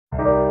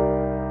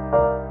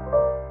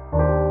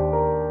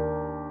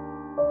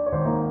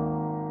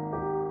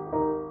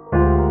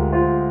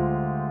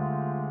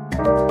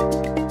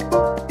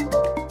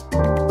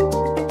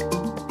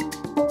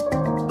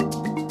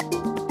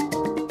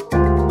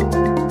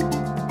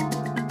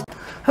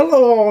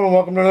Hello all and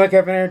welcome to another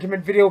Kevin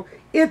Entertainment video.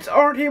 It's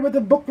Art here with a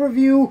book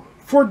review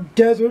for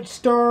Desert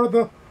Star,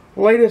 the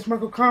latest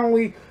Michael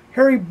Connelly,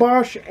 Harry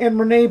Bosch and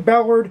Renee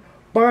Ballard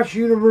Bosch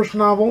universe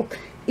novel.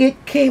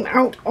 It came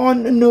out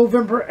on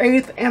November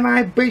 8th and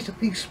I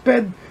basically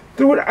sped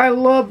through it. I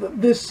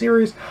love this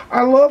series.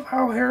 I love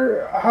how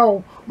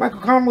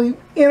Michael Connelly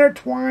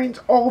intertwines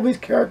all of his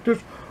characters.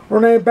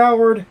 Renee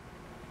Ballard,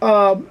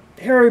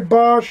 Harry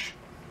Bosch,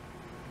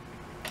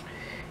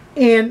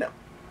 and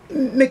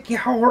Mickey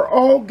Howard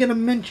all gonna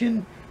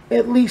mention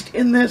at least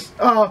in this.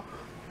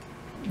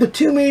 The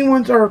two main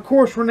ones are of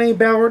course Renee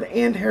Ballard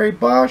and Harry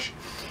Bosch,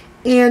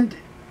 and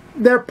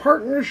their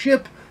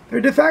partnership,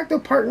 their de facto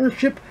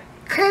partnership,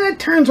 kind of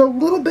turns a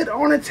little bit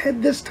on its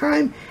head this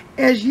time.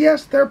 As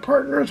yes, they're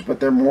partners,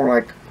 but they're more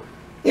like,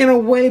 in a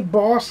way,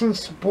 boss and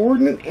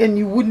subordinate, and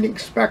you wouldn't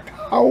expect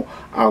how.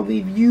 I'll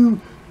leave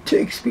you to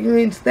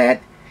experience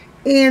that.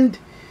 And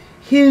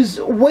his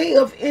way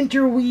of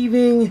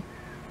interweaving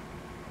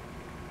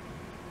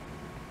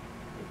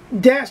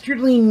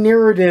dastardly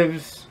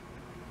narratives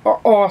are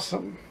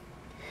awesome.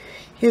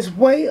 His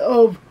way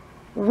of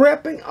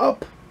wrapping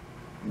up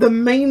the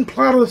main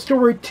plot of the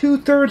story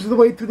 2/3 of the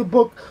way through the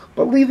book,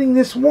 but leaving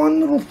this one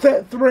little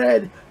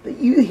thread that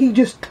he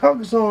just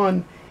tugs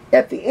on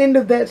at the end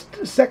of that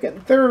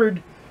second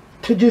third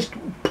to just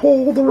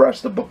pull the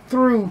rest of the book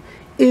through,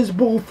 is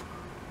both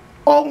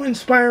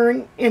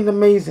awe-inspiring and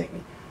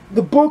amazing.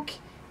 The book,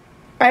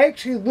 I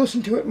actually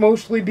listened to it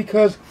mostly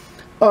because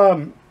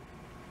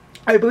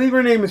I believe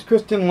her name is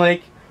Kristen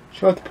Lake.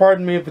 She'll have to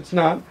pardon me if it's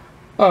not.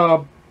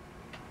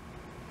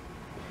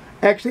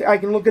 Actually, I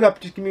can look it up.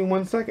 Just give me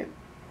 1 second.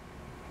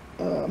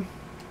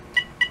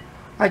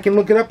 I can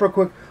look it up real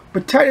quick.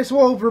 But Titus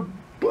Wolver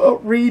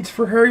reads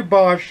for Harry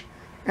Bosch,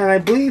 and I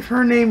believe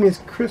her name is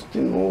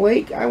Kristen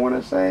Lake, I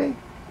want to say.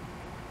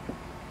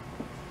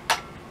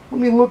 Let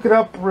me look it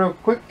up real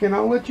quick, and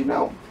I'll let you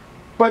know.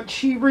 But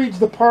she reads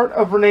the part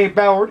of Renee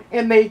Ballard,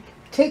 and they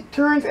take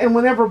turns, and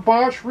whenever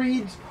Bosch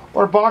reads,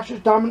 or Bosch is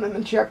dominant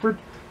in the chapter,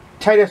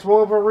 Titus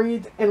Wolver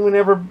reads, and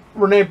whenever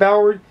Renee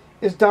Ballard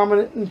is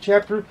dominant in the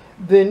chapter,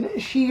 then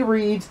she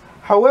reads.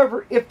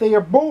 However, if they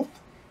are both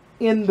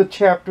in the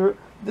chapter,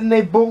 then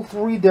they both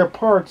read their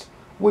parts,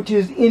 which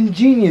is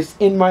ingenious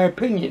in my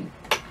opinion.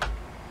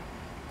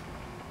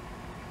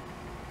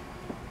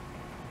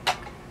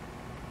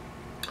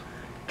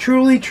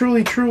 Truly,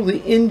 truly,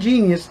 truly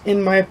ingenious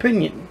in my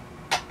opinion.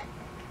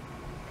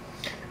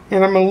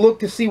 And I'm going to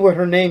look to see what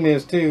her name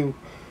is too,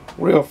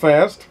 real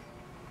fast.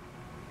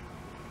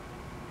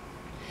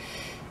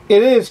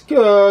 It is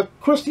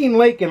Christine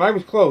Lakin. I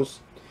was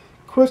close.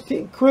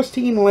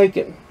 Christine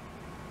Lakin.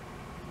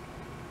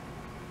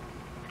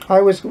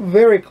 I was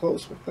very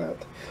close with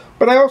that.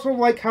 But I also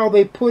like how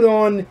they put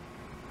on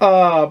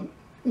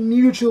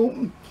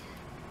musical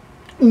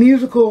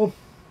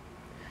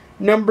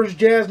numbers,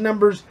 jazz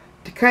numbers,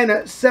 to kind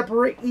of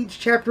separate each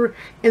chapter.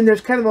 And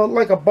there's kind of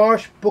like a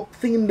Bosch book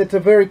theme that's a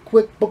very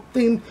quick book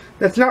theme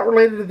that's not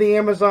related to the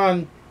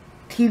Amazon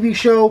TV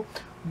show.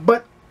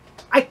 But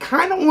I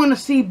kind of want to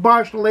see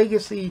Bosch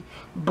Legacy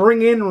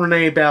bring in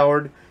Renee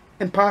Ballard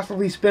and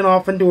possibly spin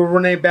off into a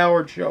Renee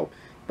Ballard show.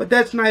 But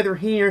that's neither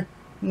here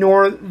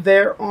nor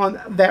there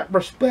on that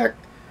respect.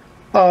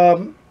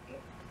 I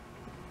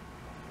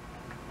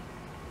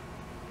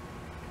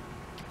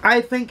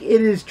think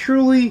it is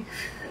truly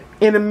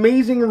an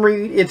amazing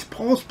read. It's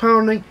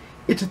pulse-pounding.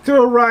 It's a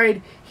thrill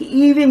ride. He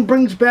even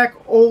brings back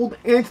old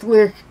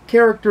ancillary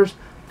characters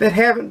that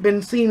haven't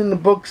been seen in the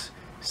books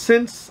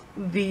since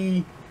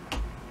the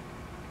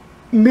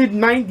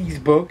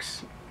mid-90s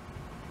books.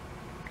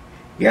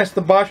 Yes,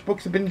 the Bosch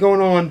books have been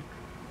going on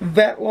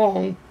that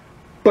long,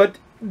 but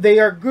they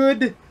are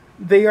good,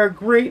 they are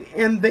great,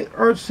 and they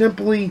are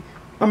simply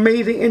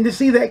amazing. And to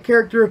see that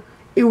character,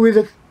 it was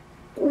a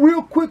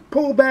real quick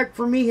pullback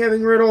for me,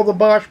 having read all the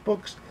Bosch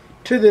books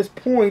to this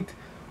point,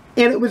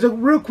 and it was a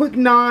real quick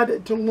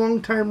nod to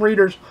longtime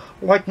readers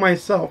like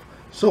myself.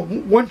 So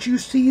once you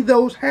see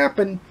those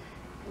happen,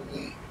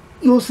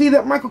 you'll see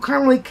that Michael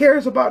Connelly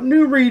cares about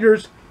new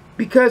readers,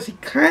 because he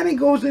kind of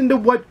goes into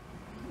what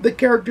the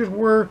characters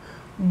were,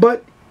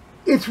 but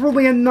it's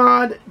really a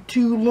nod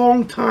to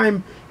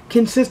long-time,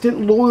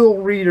 consistent,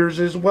 loyal readers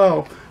as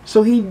well.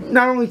 So he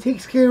not only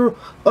takes care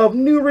of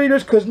new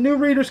readers, because new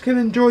readers can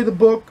enjoy the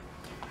book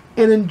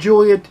and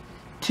enjoy it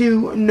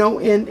to no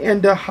end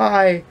and to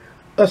high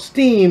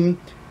esteem,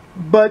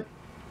 but,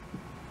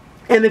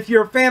 and if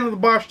you're a fan of the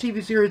Bosch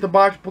TV series, the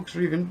Bosch books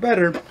are even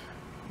better.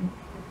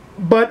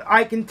 But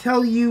I can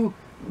tell you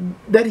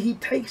that he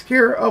takes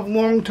care of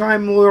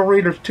long-time loyal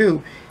readers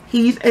too.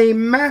 He's a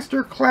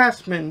master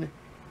classman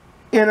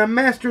and a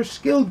master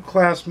skilled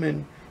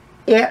classman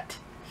at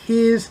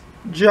his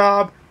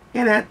job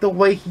and at the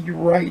way he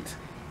writes.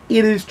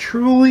 It is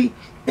truly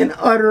and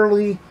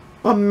utterly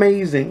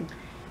amazing.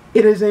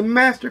 It is a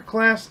master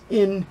class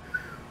in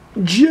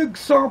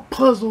jigsaw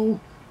puzzle,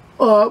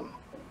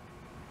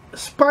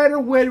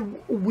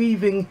 spiderweb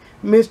weaving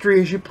mystery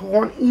as you pull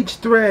on each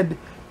thread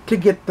to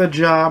get the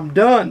job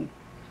done.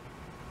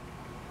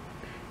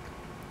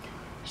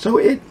 So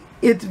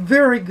It's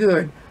very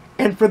good.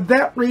 And for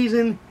that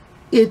reason,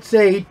 it's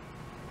a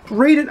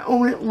rate it,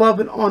 own it, love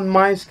it on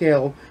my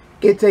scale.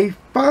 It's a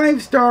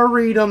 5-star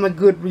read on the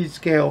GoodReads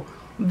scale.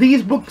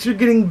 These books are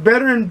getting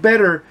better and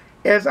better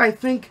as I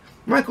think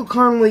Michael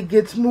Connelly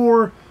gets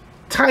more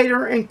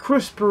tighter and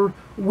crisper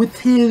with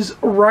his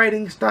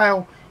writing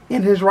style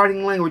and his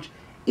writing language.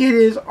 It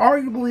is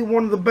arguably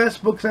one of the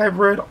best books I've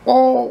read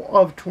all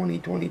of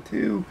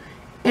 2022,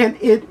 and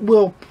it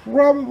will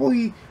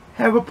probably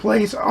have a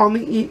place on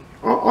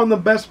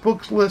the best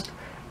books list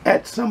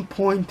at some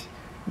point.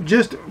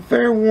 Just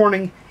fair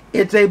warning,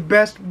 it's a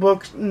best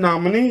books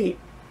nominee.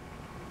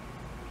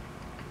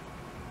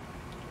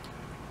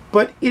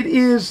 But it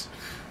is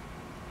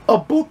a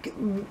book.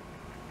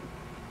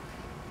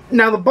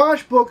 Now the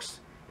Bosch books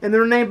and the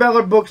Renee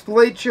Ballard books, The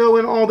Late Show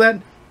and all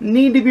that,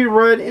 need to be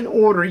read in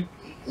order.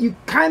 You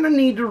kind of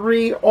need to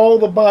read all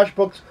the Bosch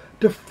books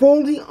to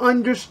fully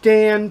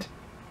understand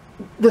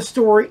the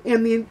story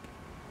and the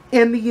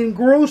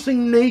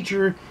engrossing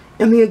nature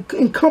and the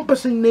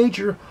encompassing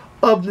nature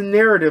of the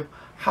narrative.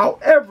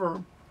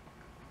 However,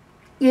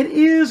 it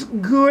is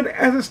good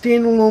as a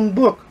standalone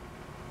book.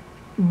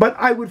 But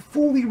I would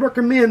fully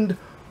recommend,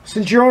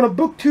 since you're on a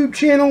BookTube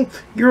channel,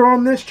 you're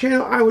on this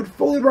channel, I would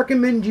fully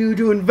recommend you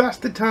to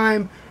invest the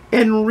time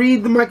and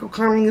read the Michael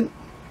Connelly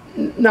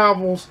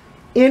novels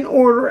in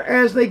order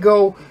as they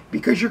go,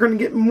 because you're going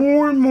to get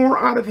more and more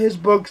out of his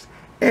books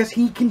as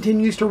he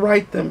continues to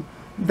write them.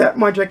 That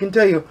much I can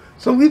tell you.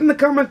 So leave in the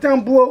comments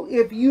down below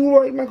if you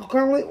like Michael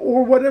Connelly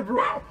or whatever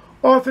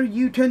author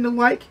you tend to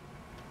like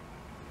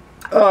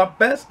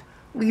best.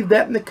 Leave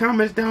that in the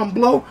comments down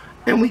below,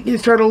 and we can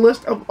start a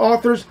list of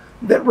authors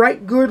that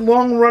write good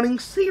long-running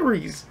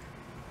series.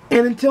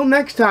 And until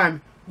next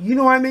time, you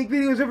know I make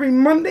videos every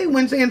Monday,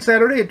 Wednesday, and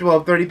Saturday at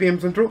 12:30 p.m.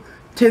 Central,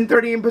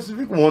 10:30 a.m.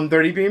 Pacific,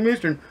 1:30 p.m.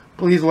 Eastern.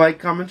 Please like,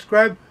 comment,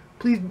 subscribe.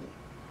 Please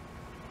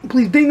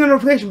ding the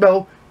notification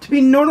bell to be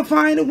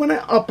notified when I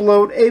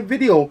upload a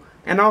video.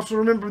 And also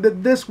remember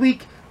that this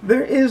week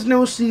there is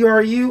no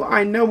CRU.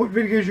 I know what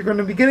videos you're going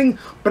to be getting,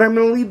 but I'm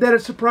going to leave that a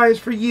surprise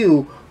for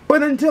you.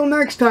 But until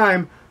next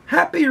time,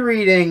 happy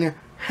reading,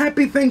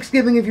 happy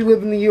Thanksgiving if you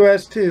live in the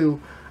U.S.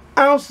 too.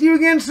 I'll see you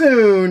again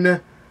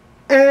soon,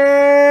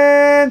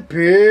 and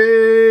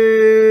peace.